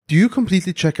Do you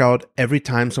completely check out every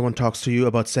time someone talks to you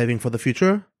about saving for the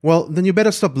future? Well, then you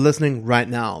better stop listening right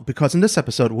now, because in this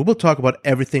episode, we will talk about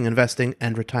everything investing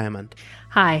and retirement.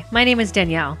 Hi, my name is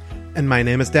Danielle. And my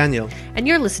name is Daniel. And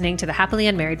you're listening to the Happily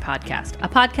Unmarried podcast, a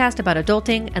podcast about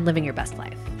adulting and living your best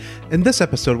life. In this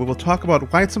episode, we will talk about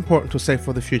why it's important to save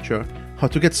for the future, how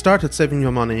to get started saving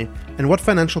your money, and what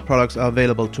financial products are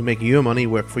available to make your money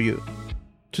work for you.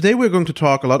 Today we're going to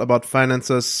talk a lot about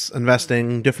finances,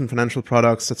 investing, different financial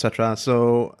products, etc.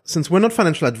 So since we're not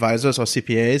financial advisors or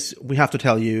CPAs, we have to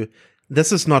tell you,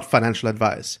 this is not financial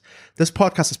advice. This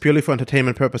podcast is purely for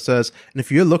entertainment purposes, and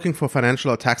if you're looking for financial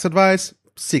or tax advice,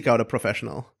 seek out a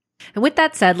professional. And with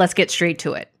that said, let's get straight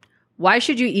to it. Why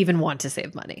should you even want to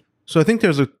save money? So I think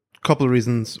there's a couple of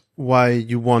reasons why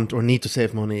you want or need to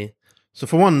save money. So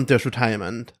for one, there's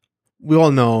retirement. We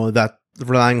all know that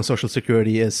relying on Social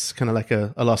Security is kind of like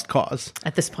a lost cause.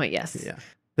 At this point, yes. Yeah.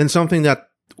 Then something that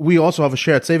we also have a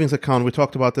shared savings account. We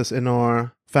talked about this in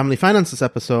our family finances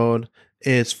episode,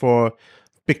 is for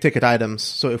big ticket items.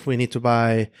 So if we need to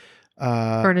buy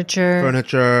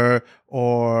furniture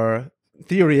or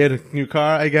theory, a new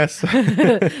car, I guess.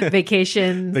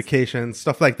 Vacations,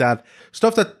 stuff like that.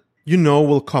 Stuff that you know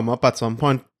will come up at some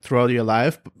point throughout your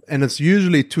life, and it's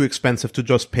usually too expensive to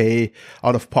just pay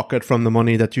out of pocket from the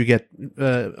money that you get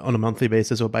on a monthly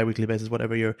basis or bi-weekly basis,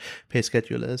 whatever your pay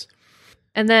schedule is.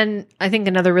 And then I think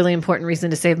another really important reason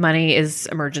to save money is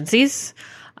emergencies.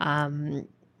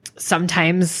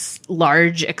 Sometimes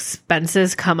large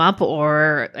expenses come up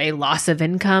or a loss of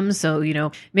income. So,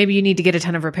 maybe you need to get a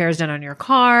ton of repairs done on your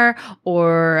car,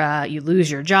 or you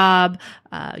lose your job.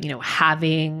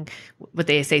 Having what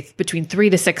they say between 3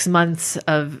 to 6 months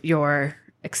of your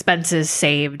expenses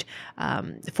saved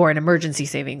for an emergency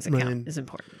savings account is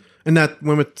important. And that,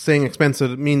 when we're saying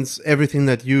expensive, it means everything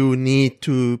that you need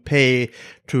to pay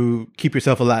to keep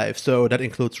yourself alive. So that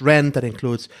includes rent, that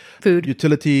includes food,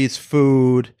 utilities,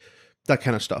 food, that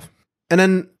kind of stuff. And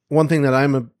then one thing that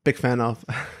I'm a big fan of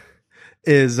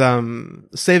is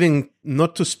saving,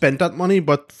 not to spend that money,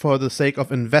 but for the sake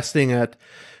of investing it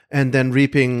and then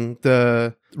reaping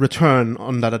the return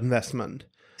on that investment.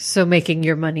 So making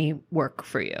your money work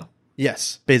for you.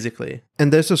 Yes, basically.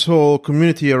 And there's this whole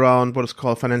community around what is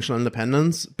called financial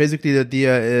independence. Basically, the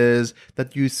idea is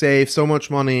that you save so much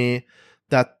money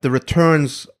that the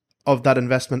returns of that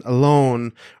investment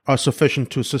alone are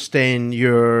sufficient to sustain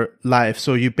your life.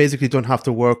 So you basically don't have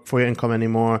to work for your income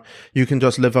anymore. You can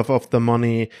just live off of the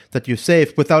money that you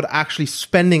save without actually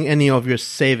spending any of your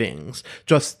savings.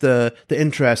 Just the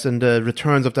interest and the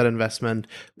returns of that investment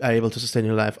are able to sustain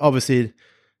your life. Obviously,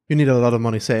 you need a lot of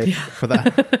money saved for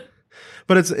that.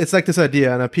 But it's like this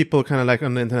idea, and people kind of like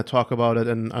on the internet talk about it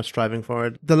and are striving for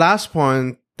it. The last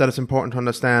point that is important to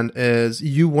understand is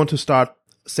you want to start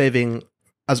saving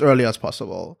as early as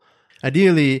possible.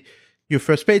 Ideally, your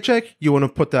first paycheck, you want to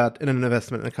put that in an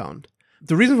investment account.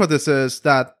 The reason for this is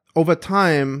that over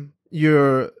time,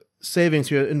 your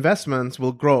savings, your investments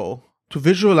will grow. To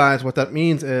visualize what that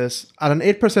means is at an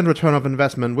 8% return of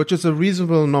investment, which is a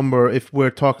reasonable number if we're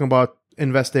talking about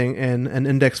investing in an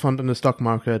index fund in the stock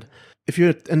market. If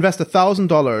you invest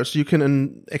 $1,000, you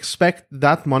can expect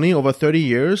that money over 30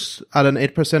 years at an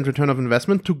 8% return of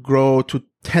investment to grow to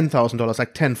 $10,000,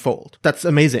 like tenfold. That's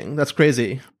amazing. That's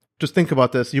crazy. Just think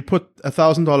about this. You put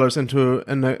 $1,000 into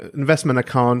an investment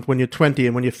account when you're 20,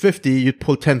 and when you're 50, you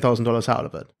pull $10,000 out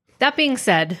of it. That being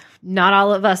said, not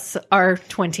all of us are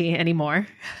 20 anymore.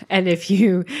 And if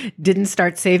you didn't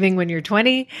start saving when you're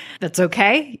 20, that's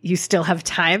okay. You still have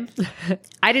time.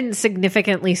 I didn't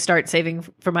significantly start saving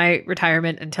for my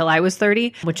retirement until I was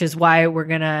 30, which is why we're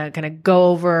going to kind of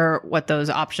go over what those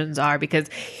options are. Because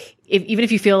even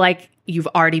if you feel like you've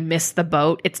already missed the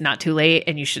boat, it's not too late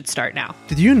and you should start now.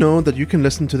 Did you know that you can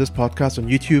listen to this podcast on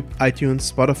YouTube,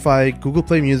 iTunes, Spotify, Google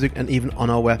Play Music, and even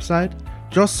on our website?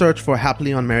 Just search for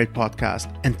Happily Unmarried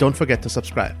Podcast and don't forget to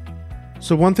subscribe.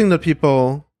 So one thing that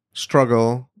people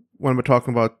struggle when we're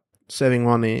talking about saving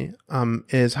money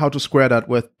is how to square that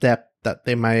with debt that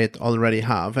they might already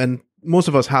have. And most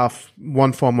of us have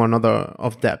one form or another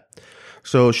of debt.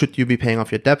 So should you be paying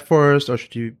off your debt first, or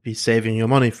should you be saving your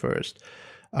money first?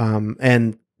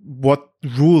 And what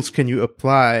rules can you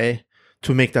apply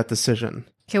to make that decision?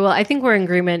 Okay, well, I think we're in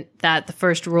agreement that the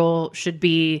first rule should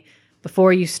be,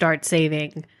 before you start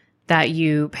saving, that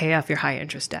you pay off your high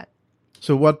interest debt.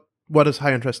 So what is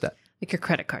high interest debt? Like your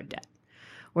credit card debt.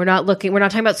 We're not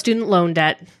talking about student loan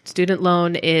debt. Student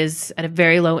loan is at a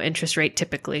very low interest rate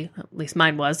typically. At least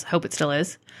mine was. Hope it still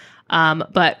is.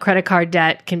 But credit card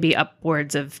debt can be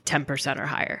upwards of 10% or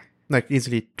higher. Like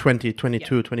easily 20,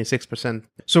 22, 26%.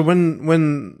 So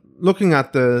when looking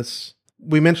at this,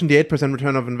 we mentioned the 8%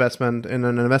 return of investment in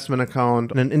an investment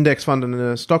account, in an index fund in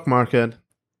the stock market.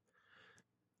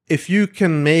 If you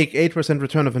can make 8%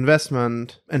 return of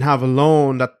investment and have a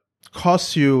loan that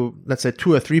costs you, let's say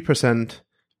 2 or 3%,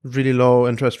 really low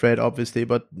interest rate, obviously,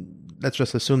 but let's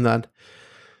just assume that,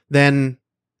 then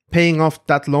paying off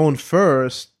that loan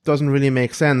first doesn't really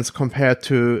make sense compared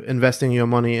to investing your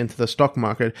money into the stock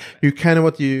market.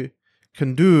 What you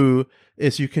can do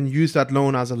is you can use that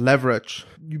loan as a leverage.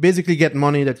 You basically get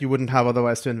money that you wouldn't have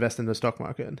otherwise to invest in the stock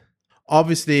market.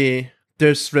 Obviously,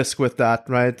 there's risk with that,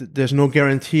 right? There's no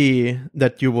guarantee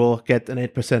that you will get an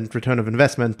 8% return of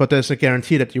investment, but there's a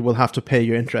guarantee that you will have to pay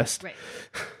your interest. Right.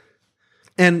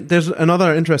 And there's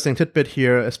another interesting tidbit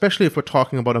here, especially if we're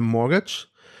talking about a mortgage.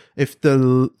 If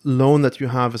the loan that you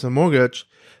have is a mortgage,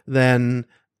 then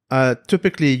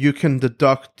typically you can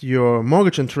deduct your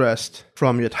mortgage interest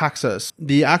from your taxes.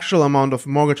 The actual amount of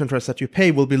mortgage interest that you pay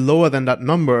will be lower than that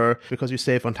number because you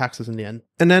save on taxes in the end.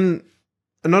 And then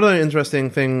another interesting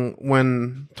thing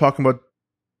when talking about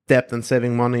debt and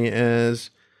saving money is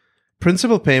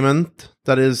principal payment.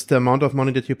 That is the amount of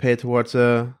money that you pay towards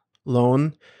a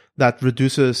loan that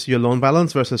reduces your loan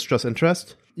balance versus just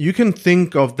interest. You can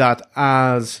think of that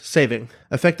as saving.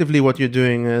 Effectively, what you're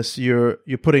doing is you're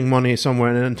putting money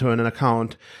somewhere into an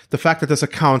account. The fact that this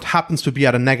account happens to be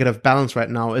at a negative balance right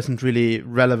now isn't really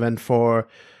relevant for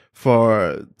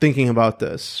thinking about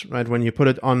this, right? When you put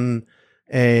it on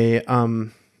a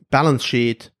balance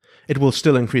sheet, it will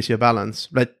still increase your balance,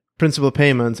 right? Principal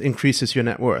payments increases your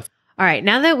net worth. All right.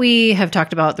 Now that we have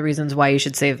talked about the reasons why you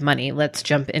should save money, let's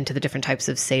jump into the different types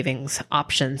of savings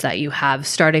options that you have,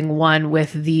 starting one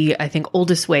with the, I think,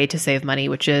 oldest way to save money,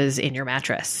 which is in your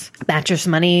mattress. Mattress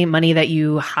money that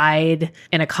you hide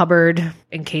in a cupboard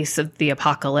in case of the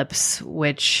apocalypse,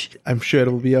 which I'm sure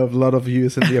it will be of a lot of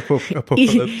use in the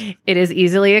apocalypse. It is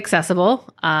easily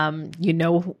accessible. You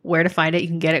know where to find it. You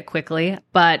can get it quickly,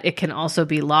 but it can also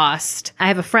be lost. I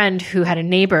have a friend who had a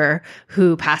neighbor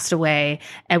who passed away,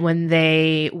 and when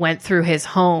they went through his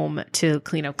home to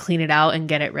clean it out and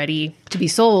get it ready to be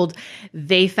sold,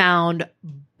 they found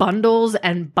bundles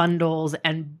and bundles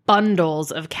and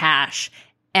bundles of cash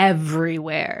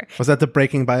everywhere. Was that the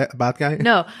Breaking Bad guy?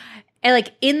 No. And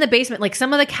like in the basement, like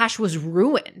some of the cash was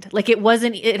ruined. Like there was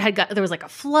like a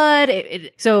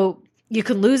flood. So you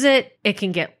can lose it. It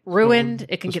can get ruined.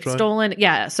 It can get stolen.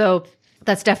 Yeah. So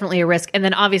that's definitely a risk. And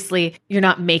then obviously you're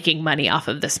not making money off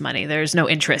of this money. There's no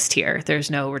interest here.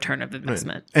 There's no return of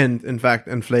investment. Right. And in fact,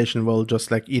 inflation will just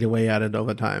like eat away at it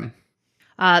over time.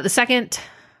 The second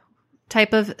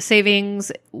type of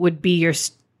savings would be your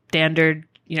standard,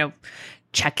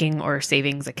 checking or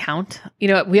savings account.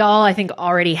 We all, I think,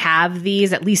 already have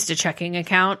these, at least a checking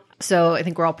account. So I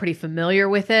think we're all pretty familiar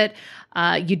with it.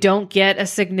 You don't get a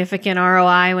significant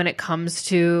ROI when it comes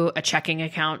to a checking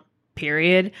account,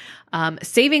 period.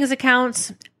 Savings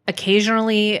accounts,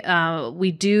 occasionally,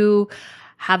 we do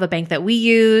have a bank that we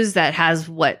use that has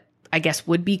what I guess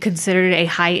would be considered a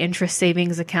high interest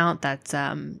savings account. That's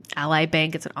Ally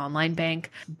Bank. It's an online bank.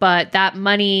 But that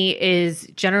money is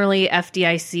generally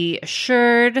FDIC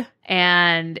assured,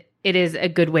 and it is a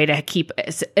good way to keep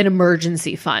an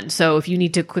emergency fund. So if you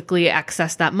need to quickly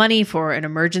access that money for an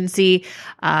emergency,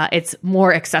 it's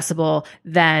more accessible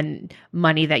than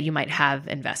money that you might have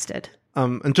invested.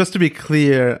 And just to be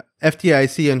clear,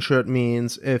 FDIC insured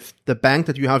means if the bank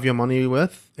that you have your money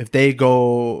with, if they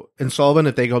go insolvent,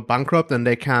 if they go bankrupt and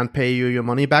they can't pay you your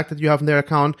money back that you have in their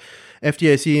account,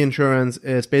 FDIC insurance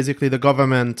is basically the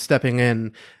government stepping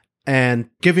in and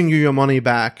giving you your money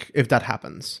back if that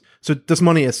happens. So this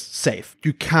money is safe.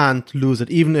 You can't lose it,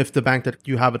 even if the bank that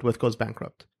you have it with goes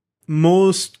bankrupt.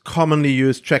 Most commonly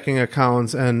used checking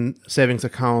accounts and savings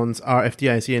accounts are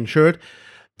FDIC insured.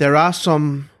 There are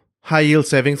some high-yield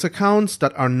savings accounts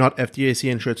that are not FDIC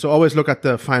insured. So always look at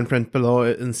the fine print below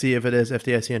and see if it is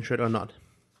FDIC insured or not.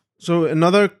 So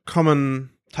another common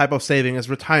type of saving is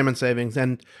retirement savings.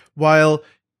 And while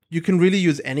you can really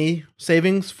use any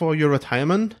savings for your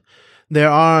retirement,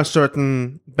 there are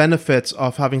certain benefits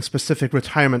of having specific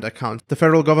retirement accounts. The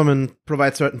federal government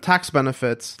provides certain tax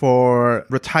benefits for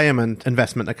retirement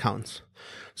investment accounts.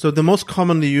 So the most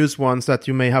commonly used ones that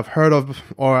you may have heard of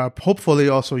or are hopefully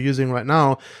also using right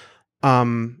now,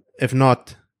 if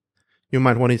not, you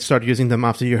might want to start using them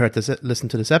after you listen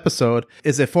to this episode,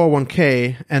 is a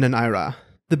 401k and an IRA.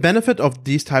 The benefit of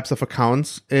these types of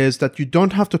accounts is that you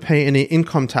don't have to pay any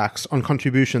income tax on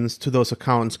contributions to those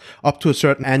accounts up to a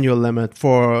certain annual limit.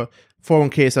 For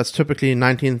 401ks, that's typically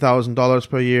 $19,000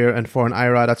 per year, and for an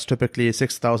IRA, that's typically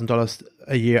 $6,000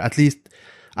 a year, at least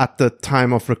at the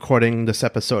time of recording this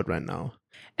episode right now.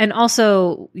 And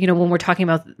also, when we're talking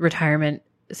about retirement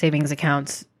savings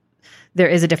accounts, there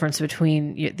is a difference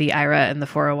between the IRA and the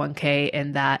 401k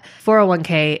in that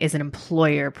 401k is an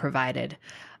employer provided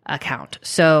account.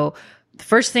 So the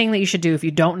first thing that you should do if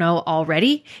you don't know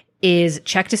already is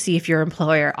check to see if your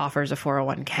employer offers a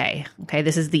 401k. Okay.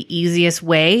 This is the easiest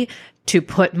way to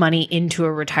put money into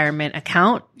a retirement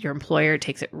account. Your employer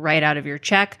takes it right out of your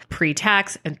check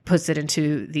pre-tax and puts it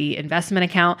into the investment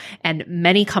account. And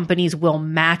many companies will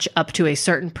match up to a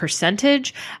certain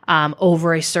percentage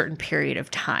over a certain period of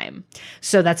time.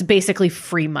 So that's basically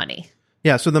free money.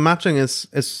 Yeah. So the matching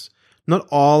is not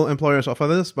all employers offer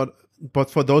this, but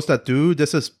for those that do,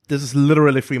 this is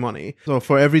literally free money. So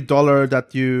for every dollar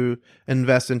that you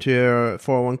invest into your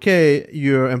 401k,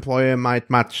 your employer might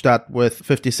match that with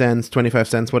 50 cents, 25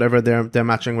 cents, whatever their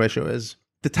matching ratio is.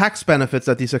 The tax benefits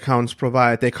that these accounts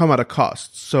provide, they come at a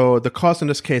cost. So the cost in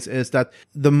this case is that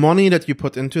the money that you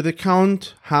put into the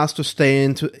account has to stay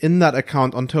in that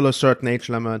account until a certain age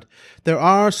limit. There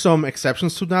are some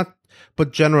exceptions to that,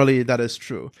 but generally that is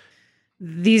true.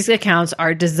 These accounts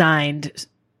are designed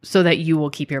so that you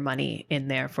will keep your money in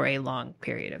there for a long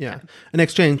period of time. In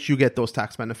exchange, you get those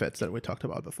tax benefits that we talked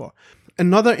about before.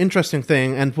 Another interesting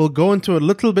thing, and we'll go into a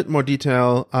little bit more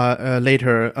detail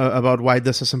later about why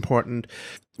this is important.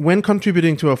 When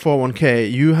contributing to a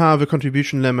 401k, you have a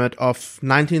contribution limit of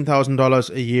 $19,000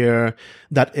 a year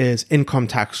that is income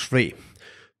tax free.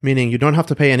 Meaning you don't have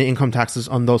to pay any income taxes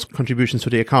on those contributions to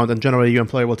the account, and generally your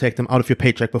employer will take them out of your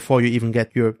paycheck before you even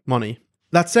get your money.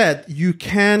 That said, you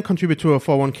can contribute to a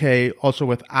 401k also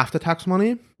with after-tax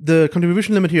money. The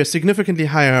contribution limit here is significantly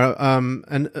higher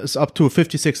and is up to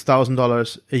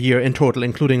 $56,000 a year in total,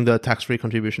 including the tax-free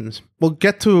contributions. We'll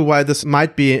get to why this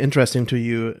might be interesting to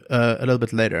you a little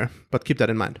bit later, but keep that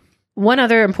in mind. One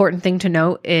other important thing to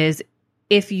note is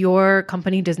if your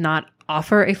company does not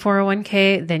offer a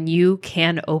 401k, then you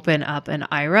can open up an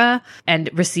IRA and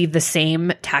receive the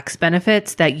same tax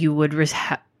benefits that you would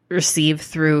receive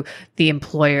through the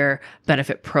employer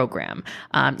benefit program.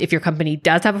 If your company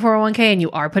does have a 401k and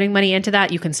you are putting money into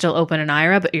that, you can still open an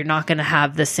IRA, but you're not going to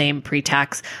have the same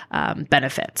pre-tax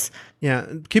benefits. Yeah.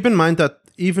 Keep in mind that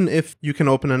even if you can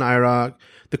open an IRA,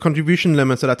 the contribution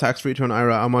limits that are tax-free to an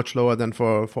IRA are much lower than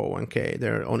for 401k.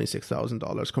 They're only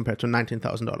 $6,000 compared to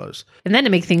 $19,000. And then to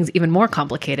make things even more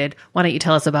complicated, why don't you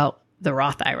tell us about the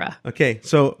Roth IRA? Okay,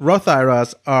 so Roth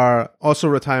IRAs are also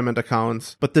retirement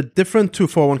accounts, but they're different to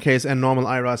 401ks and normal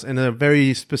IRAs in a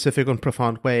very specific and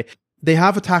profound way. They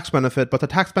have a tax benefit, but the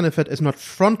tax benefit is not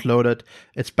front-loaded,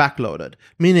 it's back-loaded.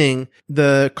 Meaning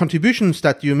the contributions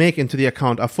that you make into the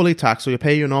account are fully taxed, so you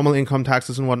pay your normal income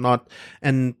taxes and whatnot,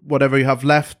 and whatever you have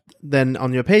left then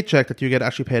on your paycheck that you get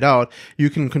actually paid out, you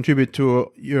can contribute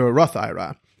to your Roth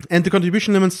IRA. And the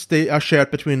contribution limits, they are shared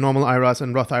between normal IRAs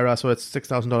and Roth IRAs, so it's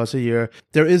 $6,000 a year.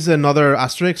 There is another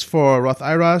asterisk for Roth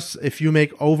IRAs. If you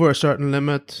make over a certain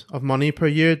limit of money per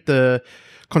year, the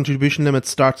contribution limit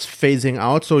starts phasing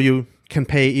out, so you can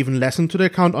pay even less into the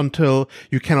account until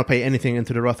you cannot pay anything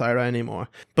into the Roth IRA anymore.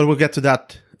 But we'll get to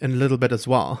that in a little bit as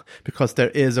well, because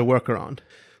there is a workaround.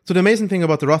 So the amazing thing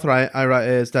about the Roth IRA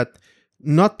is that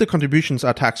not the contributions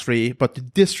are tax-free, but the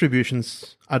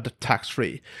distributions are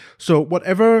tax-free. So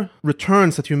whatever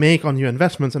returns that you make on your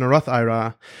investments in a Roth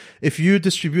IRA, if you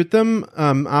distribute them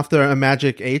after a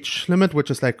magic age limit, which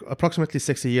is like approximately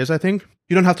 60 years, I think,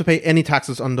 you don't have to pay any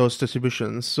taxes on those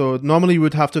distributions. So normally you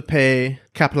would have to pay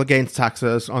capital gains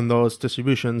taxes on those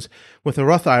distributions. With a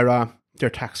Roth IRA, they're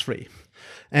tax-free.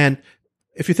 And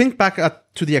if you think back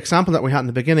to the example that we had in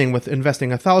the beginning with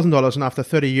investing $1,000 and after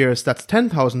 30 years, that's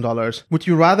 $10,000, would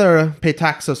you rather pay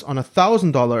taxes on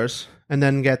 $1,000 and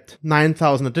then get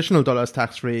 $9,000 additional dollars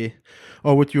tax-free?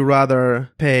 Or would you rather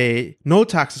pay no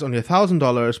taxes on your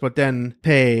 $1,000, but then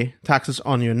pay taxes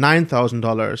on your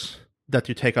 $9,000 that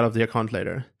you take out of the account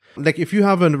later? Like if you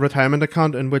have a retirement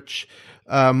account in which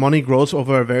money grows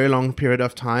over a very long period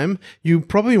of time, you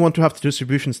probably want to have the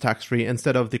distributions tax-free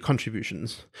instead of the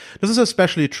contributions. This is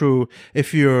especially true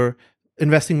if you're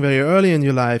investing very early in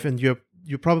your life and you're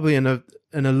probably in a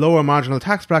lower marginal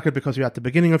tax bracket because you're at the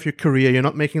beginning of your career, you're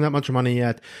not making that much money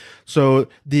yet. So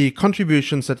the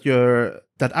contributions that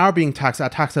are being taxed are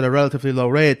taxed at a relatively low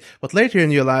rate. But later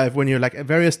in your life, when you're like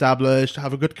very established,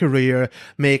 have a good career,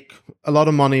 make a lot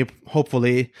of money,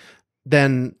 hopefully,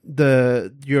 then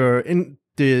the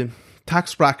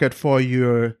tax bracket for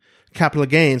your capital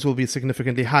gains will be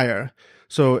significantly higher.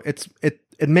 So it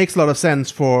makes a lot of sense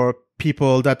for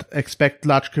people that expect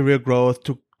large career growth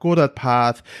to go that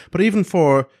path. But even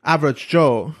for average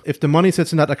Joe, if the money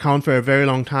sits in that account for a very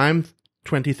long time,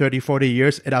 20, 30, 40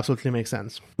 years, it absolutely makes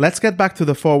sense. Let's get back to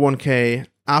the 401k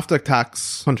after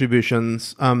tax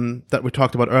contributions that we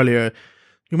talked about earlier.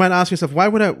 You might ask yourself, why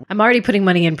would I? I'm already putting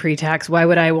money in pre-tax. Why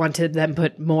would I want to then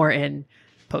put more in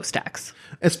post-tax?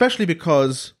 Especially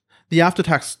because the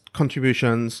after-tax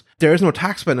contributions, there is no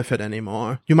tax benefit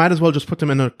anymore. You might as well just put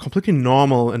them in a completely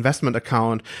normal investment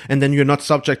account, and then you're not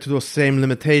subject to those same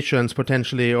limitations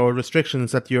potentially or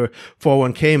restrictions that your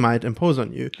 401k might impose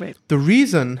on you. Right. The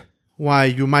reason why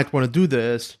you might want to do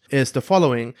this is the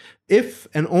following. If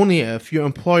and only if your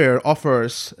employer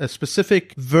offers a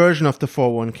specific version of the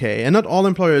 401k, and not all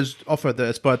employers offer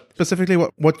this, but specifically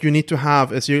what you need to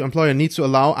have is your employer needs to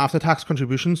allow after-tax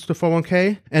contributions to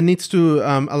 401k and needs to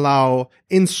allow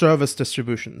in-service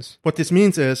distributions. What this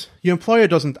means is your employer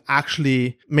doesn't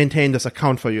actually maintain this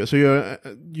account for you. So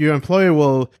your employer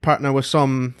will partner with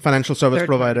some financial service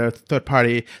provider, third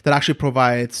party, that actually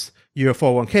provides your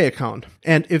 401k account.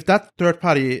 And if that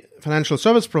third-party financial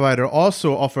service provider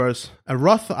also offers a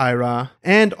Roth IRA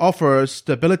and offers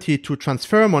the ability to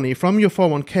transfer money from your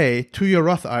 401k to your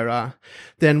Roth IRA,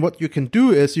 then what you can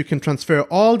do is you can transfer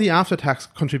all the after-tax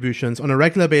contributions on a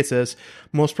regular basis.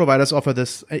 Most providers offer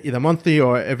this either monthly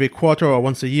or every quarter or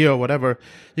once a year or whatever.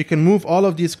 You can move all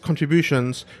of these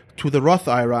contributions to the Roth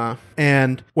IRA.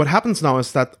 And what happens now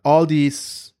is that all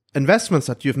these investments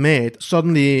that you've made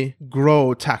suddenly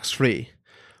grow tax-free.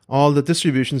 All the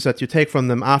distributions that you take from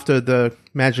them after the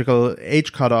magical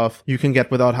age cutoff, you can get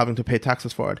without having to pay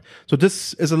taxes for it. So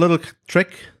this is a little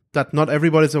trick that not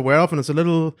everybody's aware of, and it's a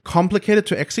little complicated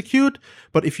to execute.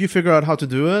 But if you figure out how to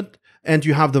do it and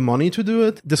you have the money to do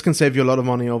it, this can save you a lot of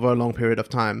money over a long period of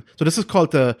time. So this is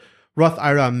called the Roth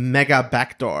IRA Mega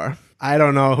Backdoor. I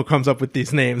don't know who comes up with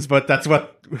these names, but that's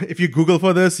what, if you Google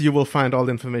for this, you will find all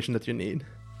the information that you need.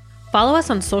 Follow us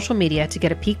on social media to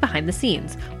get a peek behind the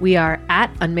scenes. We are at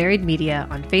Unmarried Media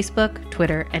on Facebook,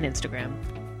 Twitter, and Instagram.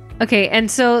 Okay, and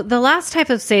so the last type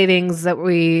of savings that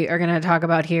we are going to talk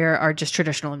about here are just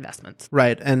traditional investments.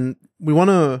 Right, and we want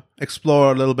to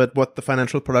explore a little bit what the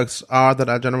financial products are that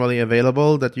are generally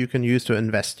available that you can use to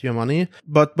invest your money.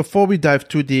 But before we dive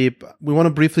too deep, we want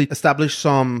to briefly establish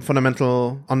some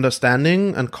fundamental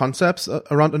understanding and concepts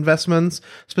around investments,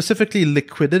 specifically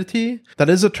liquidity. That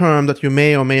is a term that you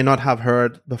may or may not have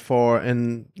heard before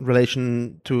in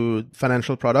relation to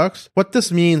financial products. What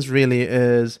this means really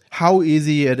is how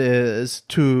easy it is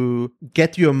to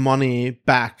get your money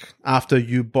back after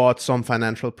you bought some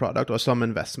financial product or some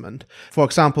investment. For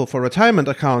example, for retirement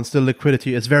accounts, the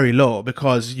liquidity is very low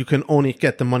because you can only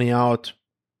get the money out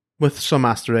with some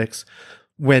asterisks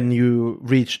when you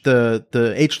reach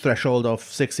the age threshold of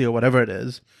 60 or whatever it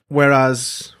is.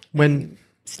 Whereas when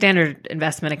standard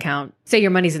investment account, say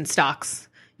your money's in stocks,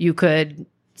 you could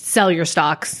sell your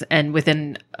stocks and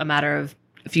within a matter of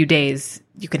a few days,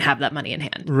 you can have that money in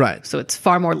hand. Right. So it's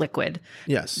far more liquid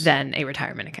than a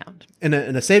retirement account. In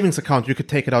a savings account, you could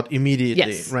take it out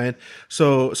immediately, yes. Right?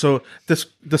 So this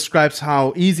describes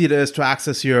how easy it is to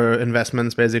access your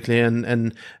investments basically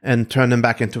and turn them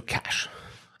back into cash.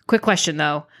 Quick question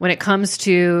though. When it comes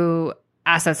to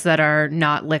assets that are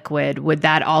not liquid, would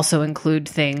that also include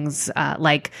things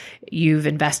like you've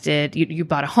invested, you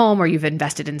bought a home or you've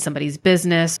invested in somebody's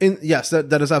business? Yes,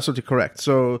 that is absolutely correct.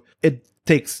 So it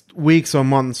takes weeks or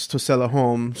months to sell a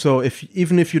home. So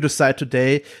even if you decide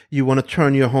today you want to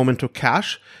turn your home into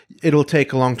cash, it'll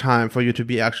take a long time for you to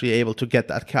be actually able to get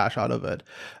that cash out of it.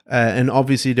 And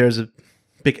obviously there's a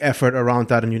big effort around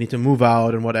that and you need to move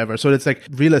out and whatever. So it's like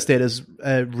real estate is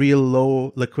a real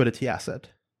low liquidity asset.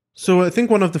 So I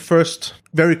think one of the first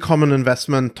very common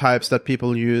investment types that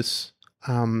people use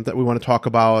that we want to talk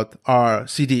about are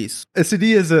CDs. A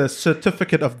CD is a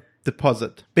certificate of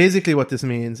deposit. Basically what this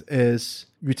means is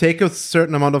you take a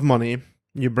certain amount of money,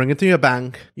 you bring it to your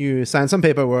bank, you sign some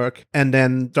paperwork, and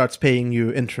then starts paying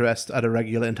you interest at a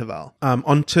regular interval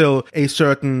until a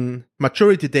certain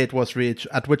maturity date was reached,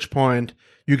 at which point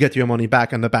you get your money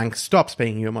back and the bank stops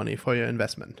paying you money for your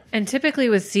investment. And typically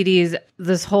with CDs,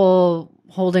 this whole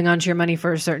holding onto your money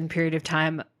for a certain period of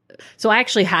time. So I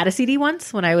actually had a CD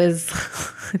once when I was,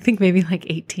 I think maybe like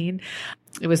 18.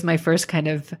 It was my first kind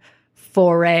of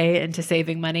foray into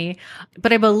saving money.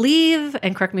 But I believe,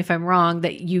 and correct me if I'm wrong,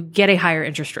 that you get a higher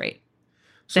interest rate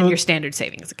than your standard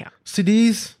savings account.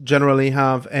 CDs generally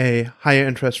have a higher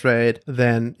interest rate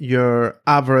than your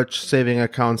average saving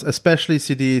accounts, especially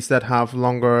CDs that have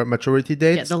longer maturity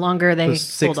dates. Yeah, the longer they hold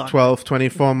 6, on. 12,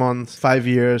 24 months, 5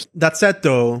 years. That said,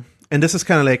 though, and this is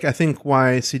kind of like, I think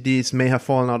why CDs may have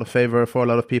fallen out of favor for a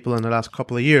lot of people in the last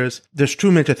couple of years. There's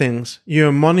two major things.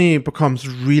 Your money becomes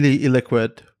really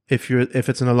illiquid if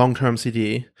it's in a long-term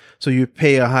CD. So you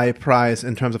pay a high price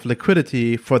in terms of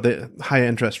liquidity for the higher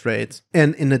interest rates.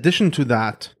 And in addition to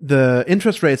that, the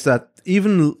interest rates that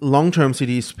even long-term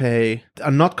CDs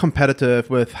are not competitive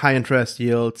with high interest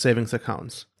yield savings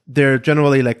accounts. They're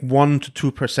generally like 1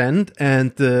 to 2%,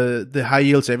 and the high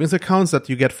yield savings accounts that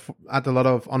you get at a lot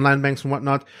of online banks and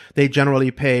whatnot, they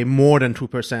generally pay more than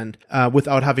 2%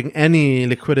 without having any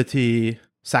liquidity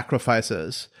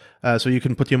sacrifices. So you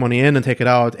can put your money in and take it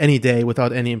out any day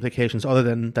without any implications other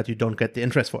than that you don't get the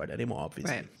interest for it anymore,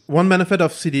 obviously. Right. One benefit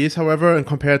of CDs, however, and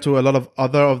compared to a lot of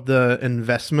other of the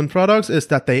investment products, is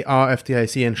that they are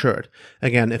FDIC insured.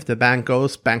 Again, if the bank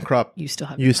goes bankrupt, You still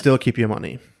have you still keep your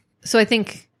money. So I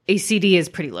think a CD is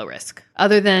pretty low risk.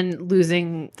 Other than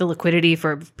losing the liquidity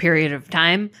for a period of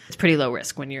time, it's pretty low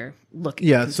risk when you're looking.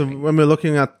 Yeah, so when we're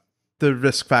looking at the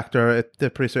risk factor, they're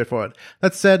pretty straightforward.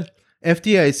 That said,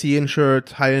 FDIC insured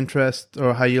high interest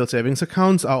or high yield savings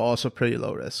accounts are also pretty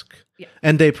low risk. Yeah.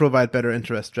 And they provide better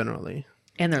interest generally.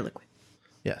 And they're liquid.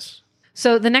 Yes.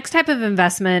 So the next type of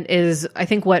investment is, I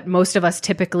think, what most of us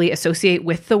typically associate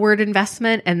with the word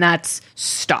investment, and that's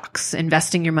stocks,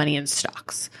 investing your money in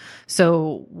stocks.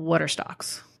 So what are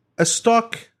stocks? A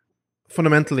stock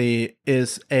fundamentally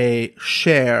is a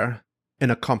share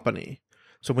in a company.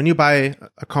 So when you buy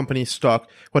a company stock,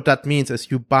 what that means is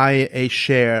you buy a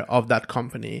share of that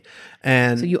company.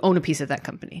 And So you own a piece of that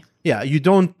company. yeah, you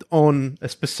don't own a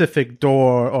specific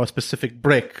door or a specific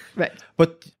brick, Right.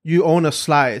 but you own a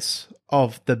slice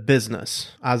of the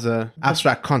business as an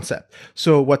abstract concept.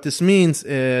 So what this means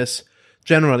is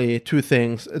generally two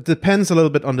things. It depends a little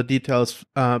bit on the details,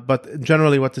 but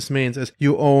generally what this means is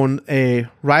you own a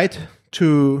right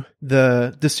to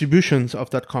the distributions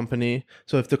of that company.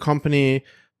 So if the company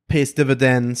pays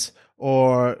dividends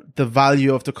or the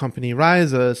value of the company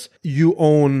rises, you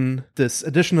own this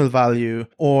additional value,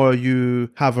 or you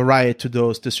have a right to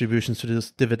those distributions, to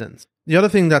those dividends. The other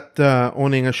thing that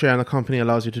owning a share in a company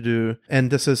allows you to do,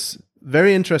 and this is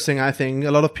very interesting, I think,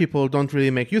 a lot of people don't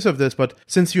really make use of this, but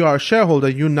since you are a shareholder,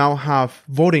 you now have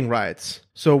voting rights.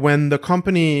 So when the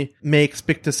company makes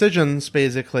big decisions,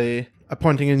 basically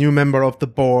appointing a new member of the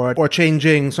board or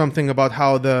changing something about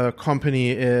how the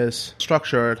company is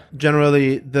structured,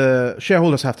 generally the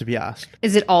shareholders have to be asked.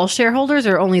 Is it all shareholders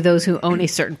or only those who own a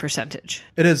certain percentage?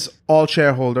 It is all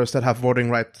shareholders that have voting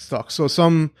right stock. So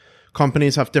some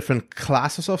companies have different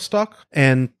classes of stock,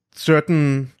 and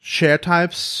certain share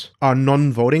types are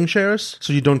non-voting shares,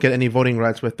 so you don't get any voting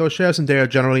rights with those shares, and they are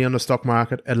generally on the stock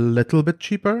market a little bit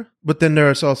cheaper. But then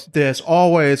there's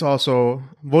always also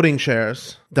voting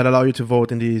shares that allow you to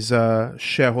vote in these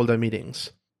shareholder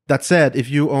meetings. That said, if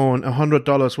you own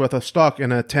 $100 worth of stock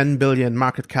in a 10 billion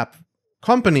market cap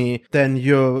company, then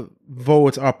your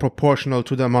votes are proportional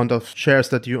to the amount of shares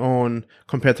that you own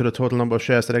compared to the total number of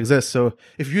shares that exist. So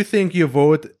if you think your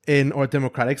vote in our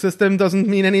democratic system doesn't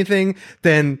mean anything,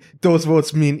 then those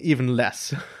votes mean even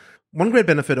less. One great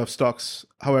benefit of stocks,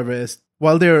 however, is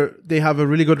while they have a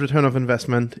really good return of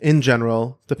investment in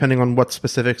general, depending on what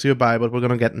specifics you buy, but we're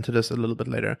going to get into this a little bit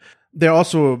later, they're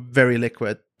also very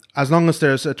liquid. As long as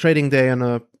there's a trading day and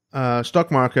a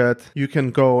stock market, you can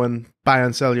go and buy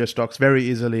and sell your stocks very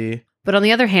easily. But on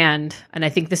the other hand, and I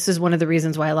think this is one of the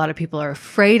reasons why a lot of people are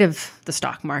afraid of the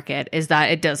stock market, is that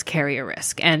it does carry a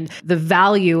risk. And the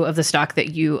value of the stock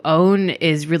that you own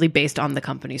is really based on the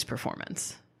company's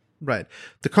performance. Right.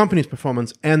 The company's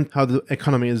performance and how the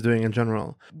economy is doing in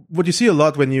general. What you see a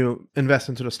lot when you invest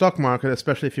into the stock market,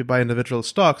 especially if you buy individual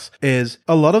stocks, is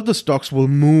a lot of the stocks will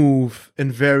move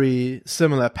in very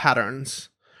similar patterns.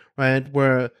 Right,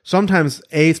 where sometimes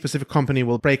a specific company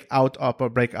will break out up or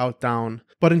break out down.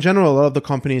 But in general, a lot of the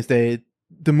companies, the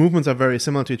movements are very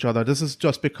similar to each other. This is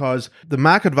just because the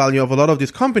market value of a lot of these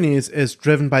companies is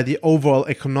driven by the overall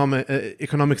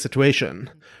economic situation.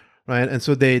 Right, and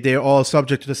so they're all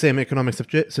subject to the same economic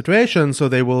situation, so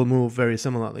they will move very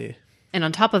similarly. And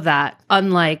on top of that,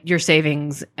 unlike your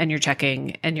savings and your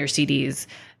checking and your CDs,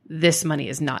 this money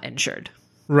is not insured.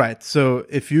 Right. So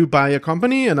if you buy a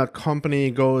company and that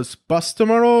company goes bust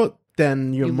tomorrow,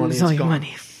 then your money is gone. Your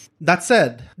money. That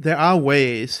said, there are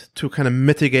ways to kind of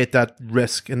mitigate that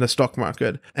risk in the stock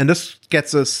market. And this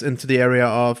gets us into the area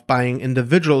of buying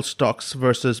individual stocks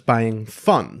versus buying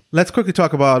funds. Let's quickly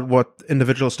talk about what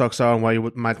individual stocks are and why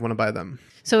you might want to buy them.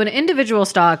 So an individual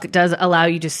stock does allow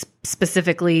you to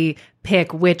specifically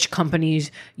pick which companies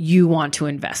you want to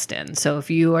invest in. So if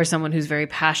you are someone who's very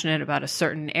passionate about a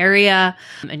certain area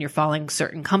and you're following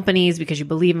certain companies because you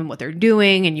believe in what they're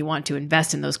doing and you want to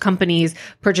invest in those companies,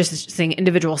 purchasing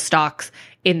individual stocks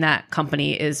in that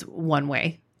company is one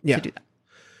way to do that.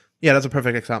 Yeah, that's a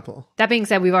perfect example. That being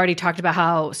said, we've already talked about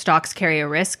how stocks carry a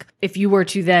risk. If you were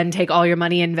to then take all your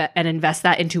money and invest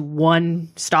that into one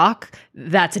stock,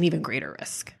 that's an even greater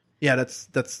risk. Yeah,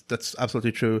 that's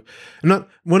absolutely true. We're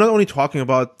not only talking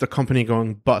about the company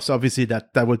going bust. Obviously,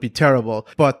 that would be terrible.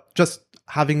 But just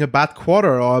having a bad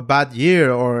quarter or a bad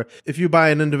year, or if you buy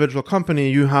an individual company,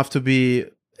 you have to be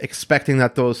expecting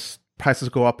that those prices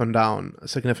go up and down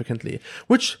significantly,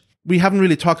 which we haven't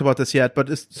really talked about this yet, but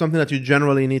it's something that you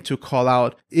generally need to call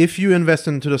out. If you invest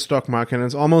into the stock market, and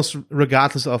it's almost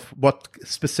regardless of what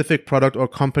specific product or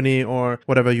company or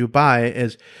whatever you buy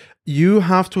is, you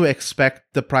have to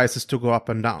expect the prices to go up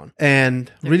and down.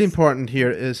 And really important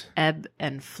here is ebb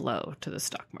and flow to the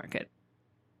stock market.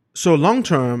 So long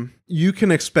term, you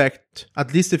can expect,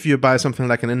 at least if you buy something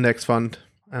like an index fund,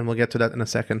 and we'll get to that in a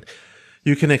second,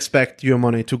 you can expect your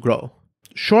money to grow.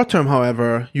 Short term,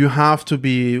 however, you have to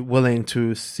be willing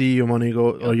to see your money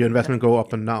go or your investment go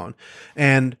up and down.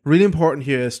 And really important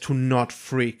here is to not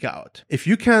freak out. If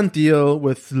you can't deal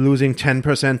with losing 10%,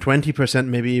 20%,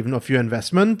 maybe even of your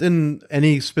investment in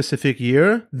any specific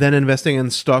year, then investing in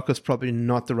stock is probably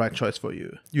not the right choice for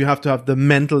you. You have to have the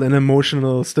mental and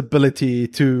emotional stability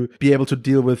to be able to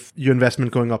deal with your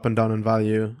investment going up and down in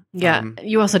value. Yeah.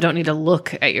 You also don't need to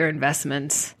look at your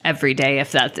investments every day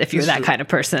if you're that kind of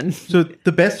person. So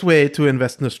the best way to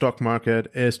invest in the stock market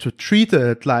is to treat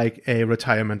it like a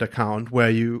retirement account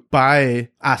where you buy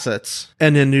assets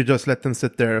and then you just let them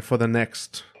sit there for the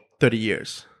next 30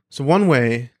 years. So one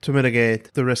way to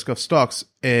mitigate the risk of stocks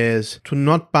is to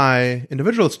not buy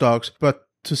individual stocks, but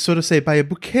to sort of say buy a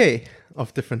bouquet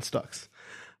of different stocks.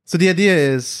 So the idea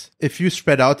is if you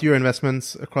spread out your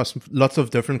investments across lots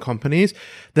of different companies,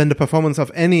 then the performance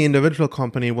of any individual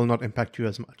company will not impact you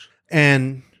as much.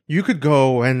 And you could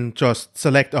go and just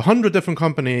select 100 different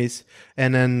companies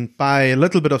and then buy a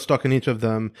little bit of stock in each of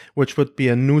them, which would be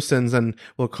a nuisance and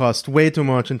will cost way too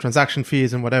much in transaction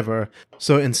fees and whatever.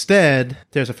 So instead,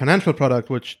 there's a financial product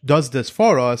which does this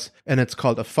for us, and it's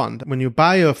called a fund. When you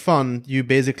buy a fund, you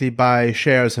basically buy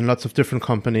shares in lots of different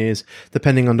companies,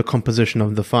 depending on the composition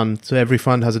of the fund. So every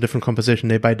fund has a different composition.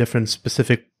 They buy different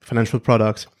specific financial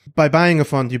products. By buying a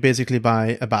fund, you basically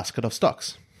buy a basket of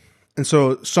stocks. And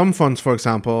so some funds, for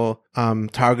example,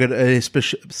 target a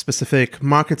specific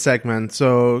market segment.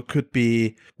 So it could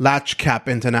be large cap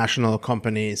international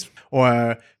companies,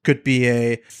 or could be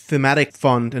a thematic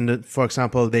fund. For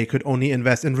example, they could only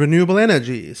invest in renewable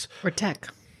energies. Or tech.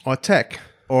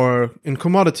 Or in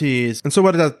commodities. And so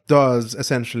what that does,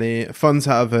 essentially, funds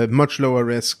have a much lower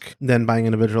risk than buying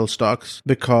individual stocks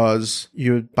because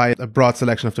you buy a broad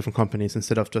selection of different companies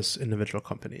instead of just individual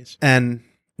companies. And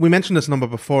we mentioned this number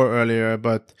before earlier,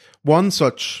 but one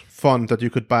such fund that you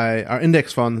could buy are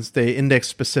index funds. They index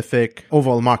specific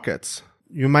overall markets.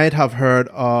 You might have heard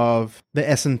of the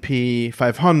S&P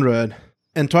 500.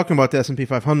 And talking about the S&P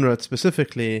 500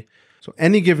 specifically, so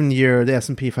any given year, the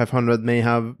S&P 500 may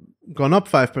have gone up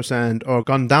 5% or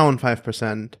gone down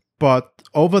 5%. But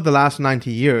over the last 90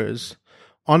 years,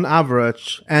 on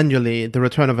average, annually, the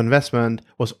return of investment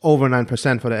was over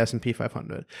 9% for the S&P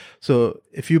 500. So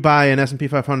if you buy an S&P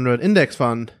 500 index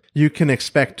fund, you can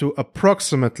expect to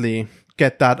approximately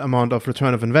get that amount of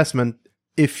return of investment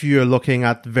if you're looking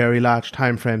at very large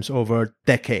timeframes over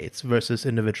decades versus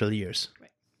individual years.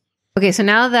 Okay, so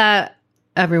now that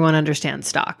everyone understands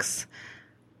stocks.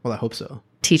 Well, I hope so.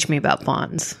 Teach me about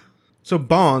bonds. So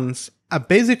bonds are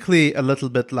basically a little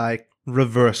bit like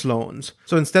reverse loans.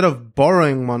 So instead of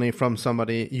borrowing money from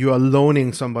somebody, you are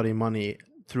loaning somebody money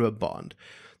through a bond.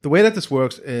 The way that this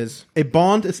works is a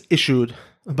bond is issued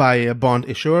by a bond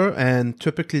issuer, and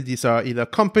typically these are either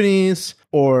companies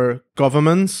or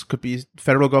governments, could be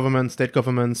federal governments, state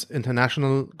governments,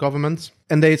 international governments,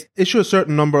 and they issue a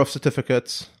certain number of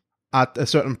certificates at a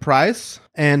certain price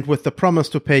and with the promise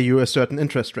to pay you a certain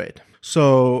interest rate.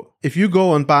 So if you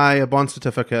go and buy a bond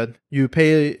certificate, you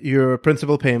pay your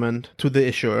principal payment to the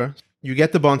issuer, you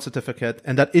get the bond certificate,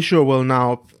 and that issuer will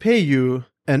now pay you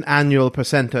an annual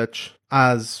percentage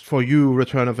as for you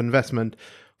return of investment.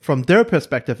 From their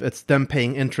perspective, it's them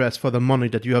paying interest for the money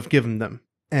that you have given them.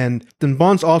 And then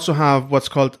bonds also have what's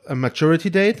called a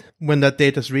maturity date when that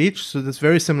date is reached. So that's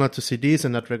very similar to CDs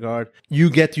in that regard.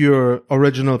 You get your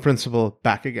original principal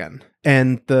back again,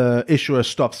 and the issuer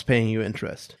stops paying you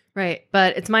interest. Right.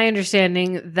 But it's my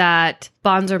understanding that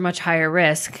bonds are much higher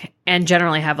risk and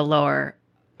generally have a lower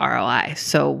ROI.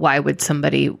 So why would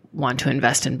somebody want to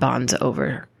invest in bonds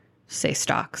over, say,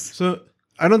 stocks? So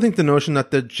I don't think the notion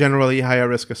that they're generally higher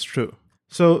risk is true.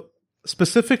 So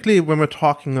specifically when we're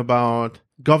talking about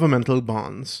governmental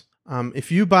bonds,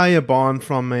 if you buy a bond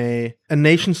from a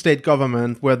nation-state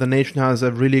government where the nation has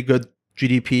a really good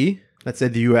GDP, let's say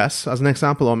the US as an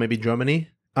example, or maybe Germany,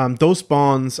 those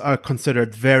bonds are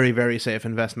considered very, very safe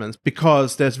investments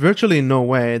because there's virtually no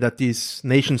way that these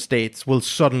nation states will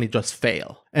suddenly just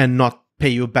fail and not pay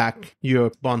you back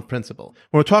your bond principal.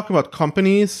 When we're talking about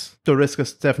companies, the risk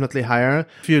is definitely higher.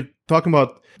 If you're talking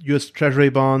about US Treasury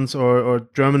bonds or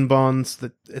German bonds,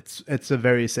 that it's a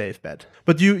very safe bet.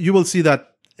 But you will see that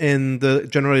in the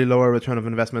generally lower return of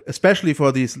investment, especially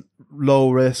for these low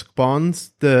risk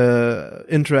bonds, the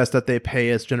interest that they pay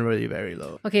is generally very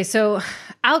low. Okay, so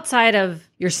outside of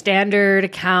your standard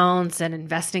accounts and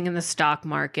investing in the stock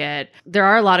market, there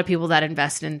are a lot of people that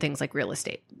invest in things like real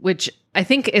estate, which I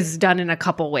think is done in a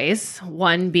couple ways.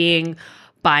 One being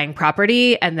buying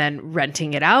property and then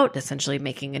renting it out, essentially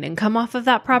making an income off of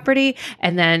that property.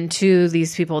 And then two,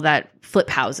 these people that flip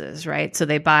houses, right? So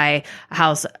they buy a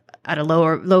house at a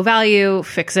low value,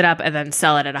 fix it up, and then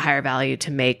sell it at a higher value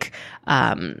to make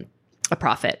a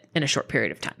profit in a short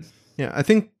period of time. Yeah, I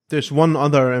think there's one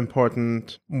other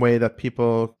important way that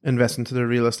people invest into the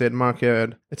real estate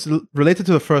market. It's related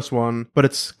to the first one, but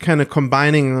it's kind of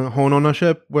combining home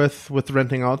ownership with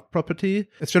renting out property.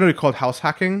 It's generally called house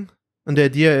hacking. And the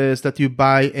idea is that you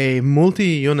buy a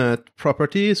multi-unit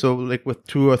property, so like with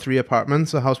 2 or 3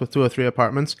 apartments, a house with 2 or 3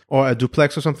 apartments, or a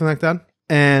duplex or something like that.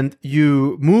 And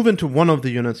you move into one of the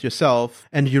units yourself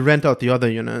and you rent out the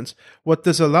other units. What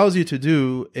this allows you to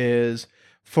do is,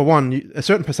 for one, a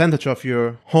certain percentage of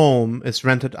your home is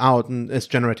rented out and is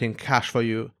generating cash for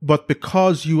you. But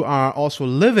because you are also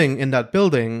living in that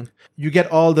building, you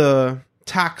get all the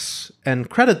tax and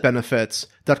credit benefits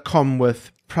that come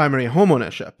with primary home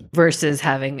ownership. Versus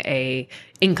having a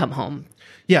income home.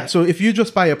 Yeah, so if you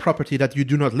just buy a property that you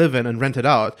do not live in and rent it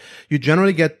out, you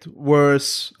generally get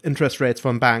worse interest rates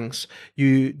from banks.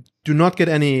 You do not get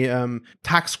any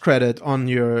tax credit on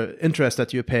your interest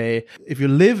that you pay. If you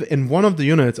live in one of the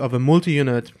units of a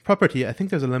multi-unit property, I think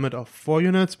there's a limit of 4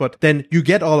 units, but then you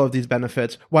get all of these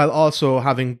benefits while also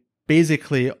having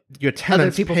basically your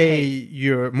tenants pay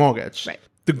your mortgage. Right.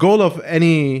 The goal of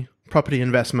any property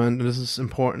investment, and this is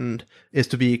important, is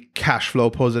to be cash flow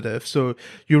positive. So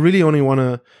you really only want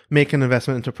to make an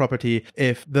investment into property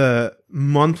if the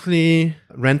monthly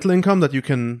rental income that you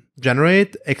can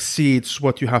generate exceeds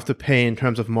what you have to pay in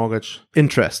terms of mortgage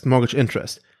interest. Mortgage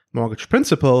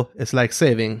principal is like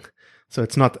saving, so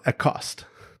it's not a cost.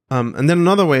 And then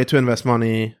another way to invest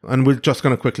money, and we're just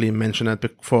going to quickly mention it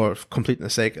for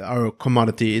completeness sake, are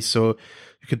commodities. So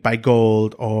you could buy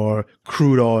gold or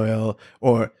crude oil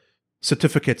or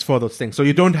certificates for those things. So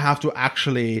you don't have to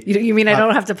actually... You mean I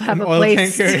don't have to have a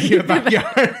place tanker in your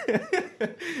backyard?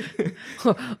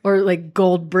 Or like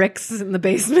gold bricks in the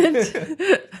basement?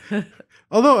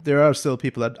 Although there are still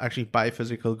people that actually buy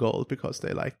physical gold because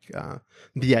they like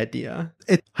the idea.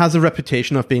 It has a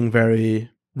reputation of being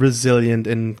very resilient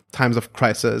in times of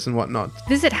crisis and whatnot.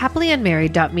 Visit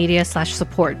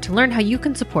happyunmarried.media/support to learn how you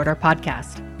can support our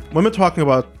podcast. When we're talking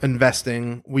about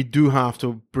investing, we do have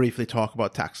to briefly talk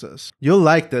about taxes. You'll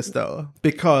like this, though,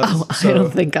 because... I don't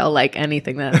think I'll like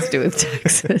anything that has to do with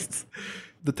taxes.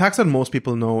 The tax that most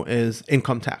people know is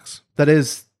income tax. That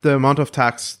is the amount of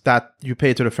tax that you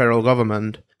pay to the federal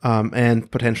government and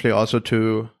potentially also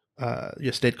to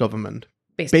your state government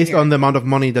based on the amount of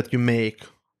money that you make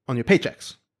on your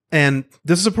paychecks. And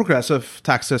this is a progressive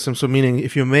tax system, so meaning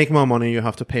if you make more money, you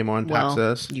have to pay more in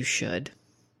taxes. You should.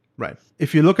 Right.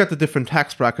 If you look at the different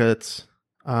tax brackets,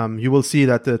 you will see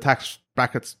that the tax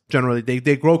brackets generally,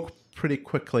 they grow pretty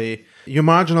quickly. Your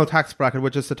marginal tax bracket,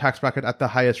 which is the tax bracket at the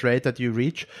highest rate that you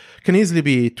reach, can easily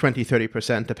be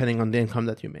 20-30% depending on the income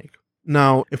that you make.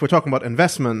 Now, if we're talking about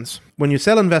investments, when you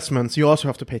sell investments, you also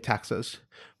have to pay taxes.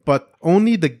 But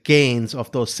only the gains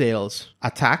of those sales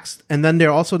are taxed. And then they're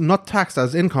also not taxed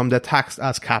as income, they're taxed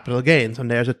as capital gains.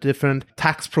 And there's a different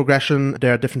tax progression,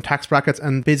 there are different tax brackets,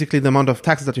 and basically the amount of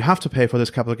taxes that you have to pay for those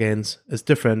capital gains is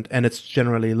different, and it's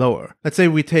generally lower. Let's say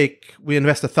we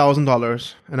invest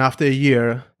 $1,000, and after a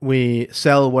year, we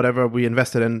sell whatever we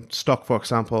invested in stock, for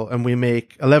example, and we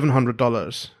make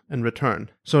 $1,100 in return.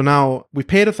 So now we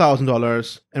paid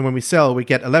 $1,000, and when we sell, we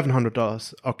get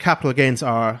 $1,100. Our capital gains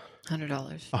are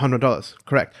 $100,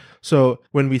 correct. So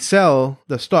when we sell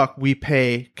the stock, we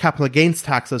pay capital gains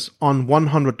taxes on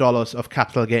 $100 of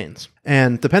capital gains.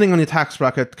 And depending on your tax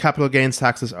bracket, capital gains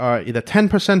taxes are either 10%,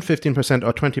 15%,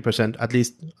 or 20%, at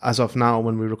least as of now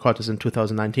when we record this in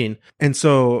 2019. And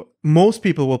so most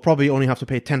people will probably only have to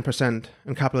pay 10%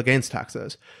 in capital gains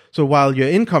taxes. So while your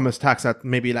income is taxed at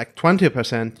maybe like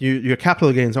 20%, your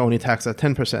capital gains are only taxed at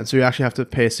 10%. So you actually have to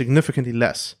pay significantly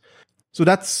less. So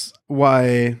that's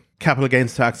why capital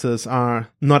gains taxes are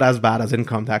not as bad as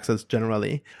income taxes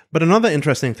generally. But another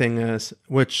interesting thing is,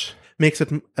 which makes it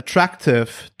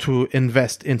attractive to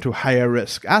invest into higher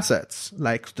risk assets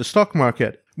like the stock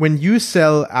market. When you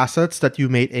sell assets that you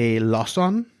made a loss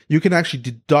on, you can actually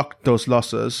deduct those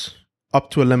losses up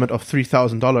to a limit of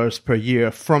 $3,000 per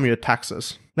year from your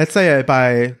taxes. Let's say I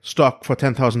buy stock for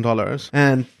 $10,000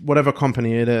 and whatever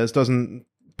company it is doesn't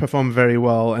perform very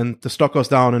well and the stock goes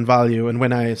down in value, and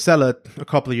when I sell it a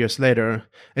couple of years later,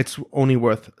 it's only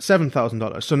worth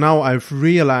 $7,000. So now I've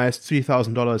realized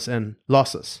 $3,000 in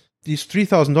losses. These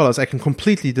 $3,000 I can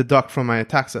completely deduct from my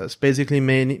taxes, basically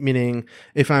meaning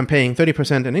if I'm paying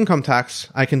 30% in income tax,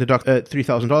 I can deduct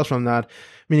 $3,000 from that,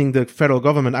 meaning the federal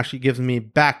government actually gives me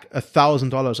back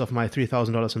 $1,000 of my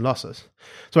 $3,000 in losses.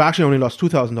 So I actually only lost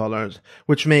 $2,000,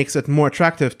 which makes it more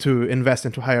attractive to invest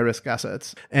into higher risk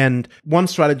assets. And one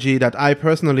strategy that I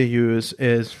personally use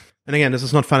is, and again, this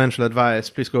is not financial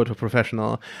advice, please go to a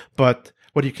professional, but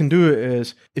what you can do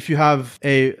is if you have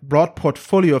a broad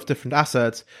portfolio of different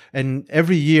assets and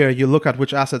every year you look at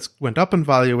which assets went up in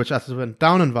value, which assets went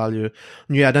down in value,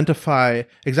 and you identify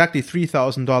exactly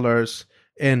 $3,000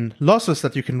 in losses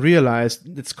that you can realize,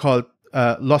 it's called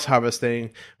loss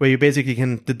harvesting, where you basically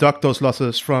can deduct those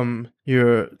losses from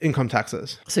your income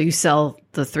taxes. So you sell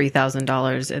the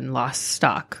 $3,000 in lost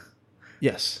stock.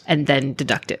 Yes. And then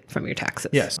deduct it from your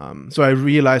taxes. Yes. So I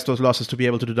realized those losses to be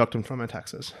able to deduct them from my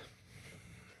taxes.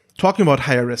 Talking about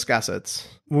higher risk assets,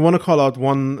 we want to call out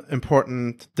one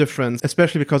important difference,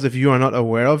 especially because if you are not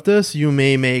aware of this, you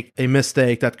may make a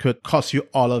mistake that could cost you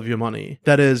all of your money.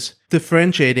 That is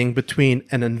differentiating between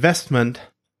an investment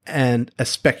and a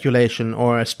speculation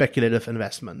or a speculative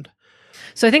investment.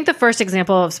 So I think the first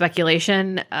example of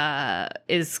speculation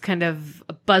is kind of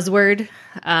a buzzword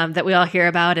that we all hear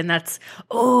about. And that's,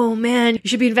 oh man, you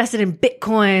should be invested in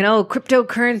Bitcoin. Oh,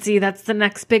 cryptocurrency, that's the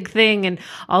next big thing. And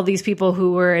all these people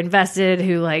who were invested,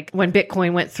 who like when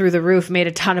Bitcoin went through the roof, made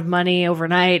a ton of money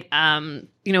overnight.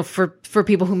 For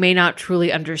people who may not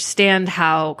truly understand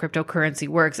how cryptocurrency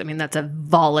works, I mean, that's a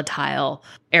volatile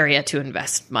area to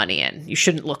invest money in. You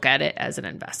shouldn't look at it as an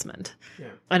investment. Yeah.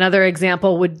 Another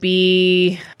example would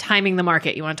be timing the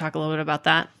market. You want to talk a little bit about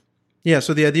that? Yeah.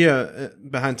 So the idea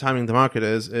behind timing the market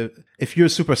is if you're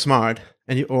super smart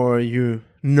and you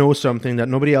know something that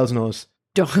nobody else knows,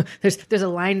 there's a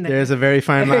line there. There's a very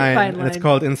fine line, and it's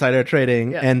called insider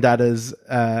trading, and that is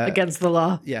against the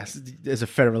law. Yes, it's a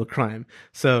federal crime.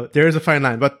 So there is a fine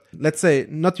line. But let's say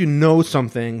not you know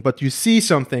something, but you see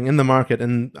something in the market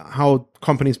and how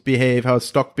companies behave, how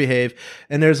stock behave,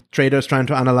 and there's traders trying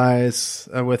to analyze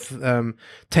with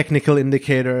technical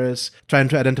indicators, trying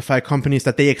to identify companies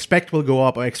that they expect will go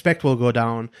up or expect will go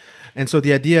down. And so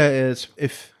the idea is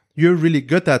if you're really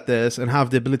good at this and have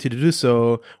the ability to do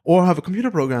so, or have a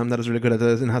computer program that is really good at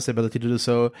this and has the ability to do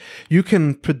so, you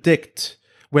can predict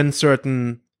when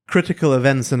certain critical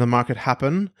events in the market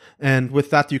happen. And with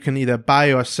that, you can either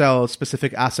buy or sell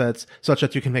specific assets such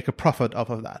that you can make a profit off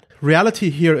of that.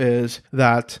 Reality here is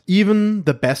that even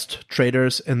the best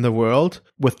traders in the world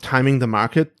with timing the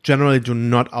market generally do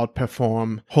not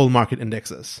outperform whole market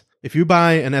indexes. If you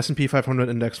buy an S&P 500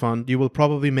 index fund, you will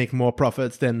probably make more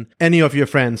profits than any of your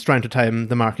friends trying to time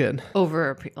the market.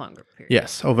 Over a longer period.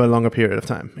 Yes, over a longer period of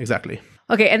time. Exactly.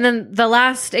 Okay, and then the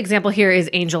last example here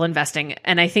is angel investing.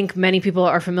 And I think many people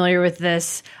are familiar with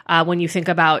this. When you think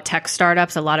about tech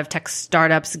startups, a lot of tech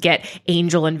startups get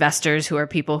angel investors who are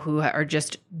people who are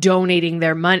just donating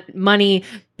their money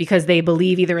because they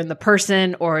believe either in the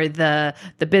person or the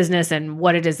business and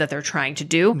what it is that they're trying to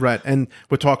do. Right. And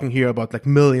we're talking here about like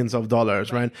millions of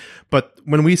dollars, right? But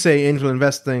when we say angel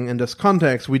investing in this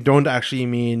context, we don't actually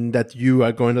mean that you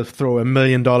are going to throw $1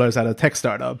 million at a tech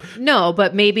startup. No,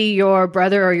 but maybe your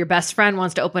brother or your best friend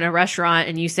wants to open a restaurant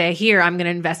and you say, here, I'm going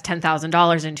to invest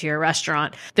 $10,000 into your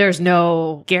restaurant. There's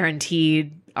no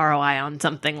guaranteed ROI on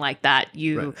something like that.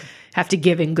 You have to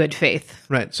give in good faith.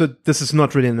 Right. So this is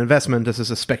not really an investment. This is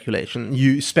a speculation.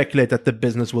 You speculate that the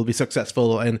business will be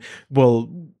successful and will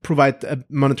provide a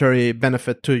monetary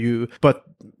benefit to you, but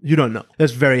you don't know.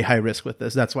 There's very high risk with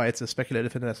this. That's why it's a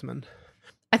speculative investment.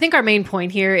 I think our main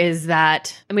point here is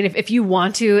that, I mean, if you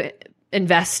want to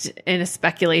invest in a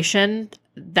speculation,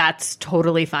 that's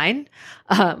totally fine.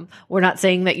 We're not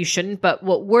saying that you shouldn't, but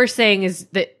what we're saying is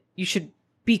that you should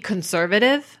be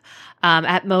conservative,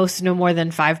 at most no more than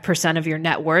 5% of your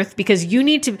net worth, because you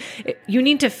need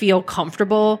to feel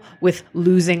comfortable with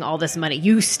losing all this money.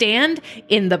 You stand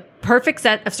in the perfect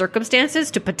set of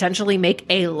circumstances to potentially make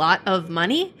a lot of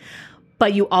money,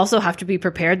 but you also have to be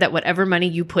prepared that whatever money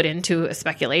you put into a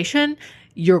speculation,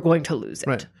 you're going to lose it.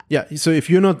 Right. Yeah. So if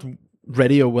you're not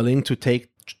ready or willing to take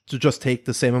to just take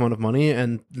the same amount of money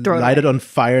and Throw it light away. it on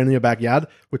fire in your backyard,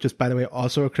 which is, by the way,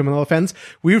 also a criminal offense.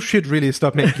 We should really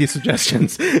stop making these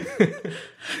suggestions.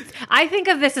 I think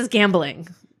of this as gambling.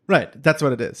 Right. That's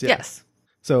what it is. Yeah. Yes.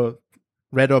 So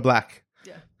red or black.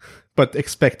 Yeah. But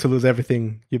expect to lose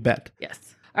everything you bet.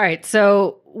 Yes. All right.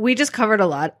 So we just covered a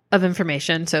lot of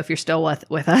information. So if you're still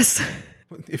with us,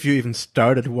 If you even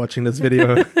started watching this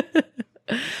video.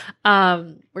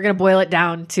 we're going to boil it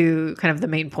down to kind of the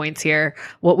main points here,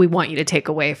 what we want you to take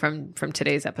away from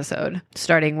today's episode.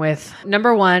 Starting with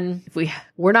number one, if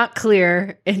we're not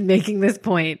clear in making this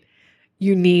point,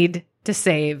 you need to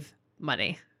save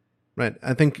money. Right.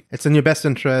 I think it's in your best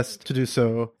interest to do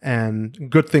so, and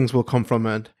good things will come from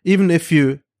it.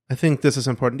 I think this is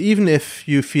important, even if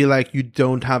you feel like you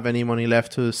don't have any money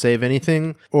left to save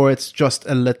anything, or it's just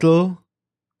a little,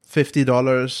 $50,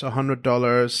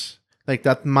 $100, like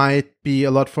that might be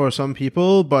a lot for some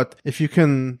people, but if you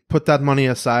can put that money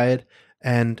aside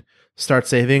and start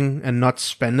saving and not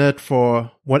spend it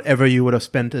for whatever you would have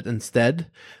spent it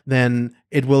instead, then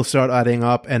it will start adding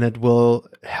up and it will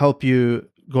help you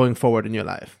going forward in your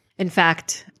life. In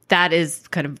fact, that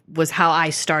was how I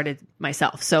started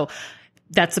myself. So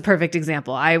that's a perfect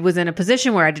example. I was in a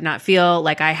position where I did not feel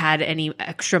like I had any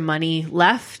extra money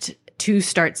left to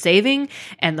start saving.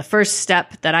 And the first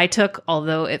step that I took,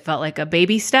 although it felt like a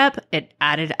baby step, it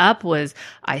added up, was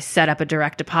I set up a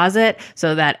direct deposit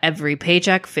so that every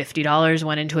paycheck, $50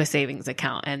 went into a savings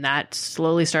account. And that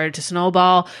slowly started to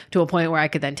snowball to a point where I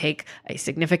could then take a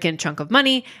significant chunk of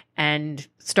money and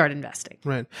start investing.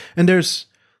 Right. And there's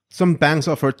some banks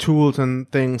offer tools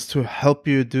and things to help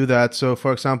you do that. So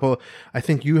for example, I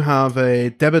think you have a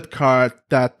debit card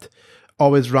that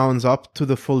always rounds up to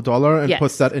the full dollar and Yes.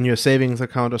 puts that in your savings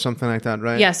account or something like that,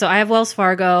 right? Yeah, so I have Wells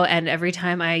Fargo, and every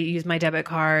time I use my debit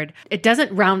card, it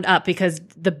doesn't round up because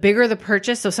the bigger the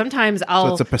purchase, so sometimes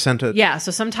So it's a percentage. Yeah, so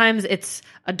sometimes it's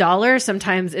 $1,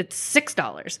 sometimes it's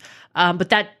 $6, but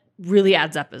that really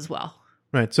adds up as well.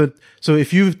 Right. So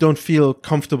if you don't feel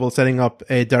comfortable setting up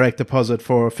a direct deposit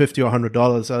for $50 or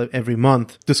 $100 every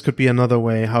month, this could be another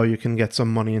way how you can get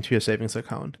some money into your savings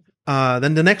account.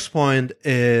 Then the next point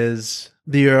is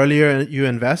the earlier you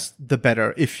invest, the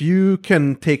better. If you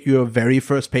can take your very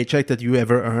first paycheck that you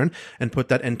ever earn and put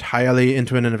that entirely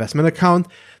into an investment account,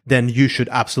 then you should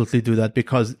absolutely do that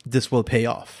because this will pay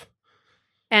off.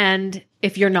 And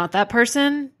if you're not that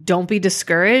person, don't be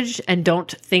discouraged and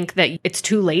don't think that it's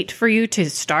too late for you to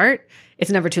start.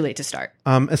 It's never too late to start.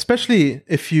 Especially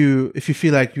if you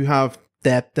feel like you have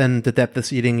debt and the debt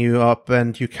is eating you up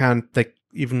and you can't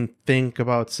even think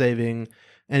about saving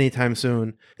anytime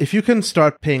soon. If you can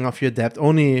start paying off your debt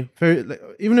even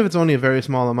if it's only a very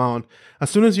small amount, as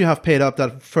soon as you have paid up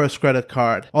that first credit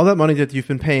card, all that money that you've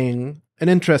been paying an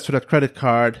interest to that credit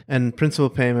card and principal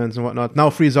payments and whatnot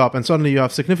now frees up, and suddenly you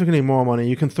have significantly more money.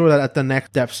 You can throw that at the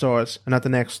next debt stores and at the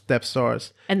next debt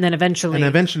stores. And then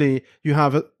eventually you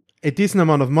have a decent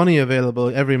amount of money available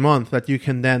every month that you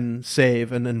can then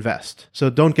save and invest.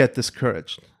 So don't get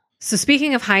discouraged. So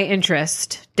speaking of high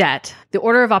interest debt, the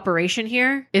order of operation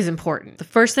here is important. The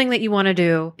first thing that you want to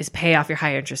do is pay off your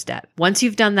high interest debt. Once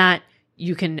you've done that,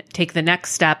 you can take the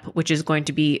next step, which is going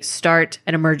to be start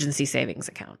an emergency savings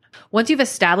account. Once you've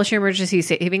established your emergency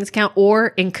savings account, or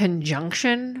in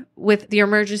conjunction with the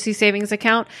emergency savings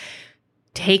account,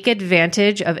 take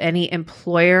advantage of any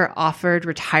employer offered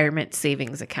retirement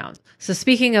savings account. So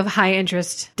speaking of high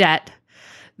interest debt,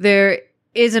 there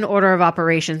is an order of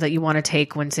operations that you want to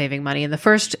take when saving money. And the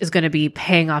first is going to be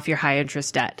paying off your high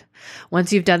interest debt.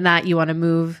 Once you've done that, you want to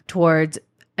move towards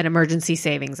an emergency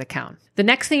savings account. The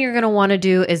next thing you're going to want to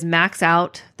do is max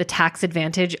out the tax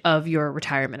advantage of your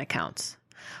retirement accounts.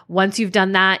 Once you've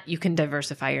done that, you can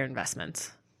diversify your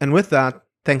investments. And with that,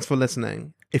 thanks for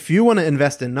listening. If you want to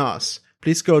invest in us,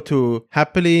 please go to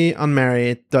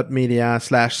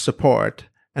happily-unmarried.media/support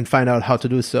and find out how to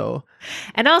do so.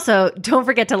 And also, don't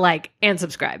forget to like and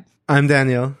subscribe. I'm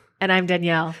Daniel. And I'm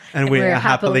Danielle. And we're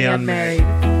happily unmarried.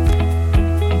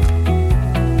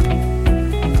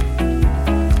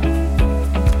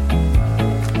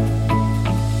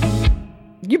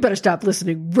 You better stop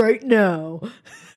listening right now.